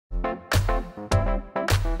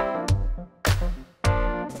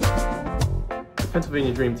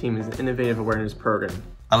Pennsylvania Dream Team is an innovative awareness program,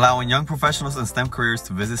 allowing young professionals in STEM careers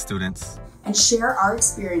to visit students and share our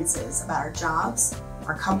experiences about our jobs,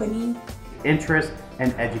 our company, interest,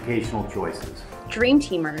 and educational choices. Dream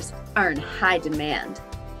Teamers are in high demand.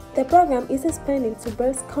 The program is expanding to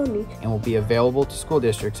Berks County and will be available to school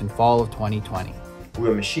districts in fall of 2020.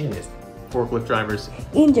 We're machinists, forklift drivers,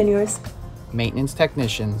 engineers, maintenance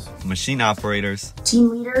technicians, machine operators, team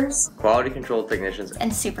leaders, quality control technicians,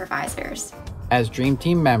 and supervisors. As Dream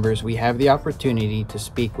Team members, we have the opportunity to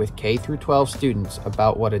speak with K-12 students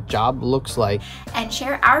about what a job looks like and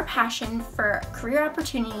share our passion for career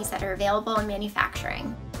opportunities that are available in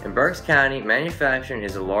manufacturing. In Berks County, manufacturing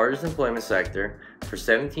is the largest employment sector for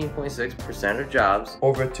 17.6% of jobs,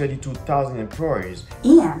 over 32,000 employees,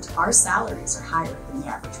 and our salaries are higher than the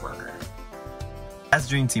average worker. As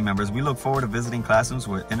Dream Team members, we look forward to visiting classrooms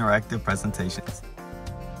with interactive presentations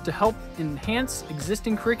to help enhance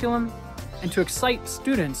existing curriculum and to excite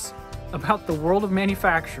students about the world of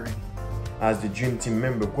manufacturing. As the Dream Team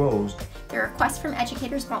member grows, the requests from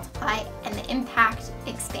educators multiply and the impact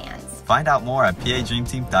expands. Find out more at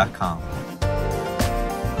padreamteam.com.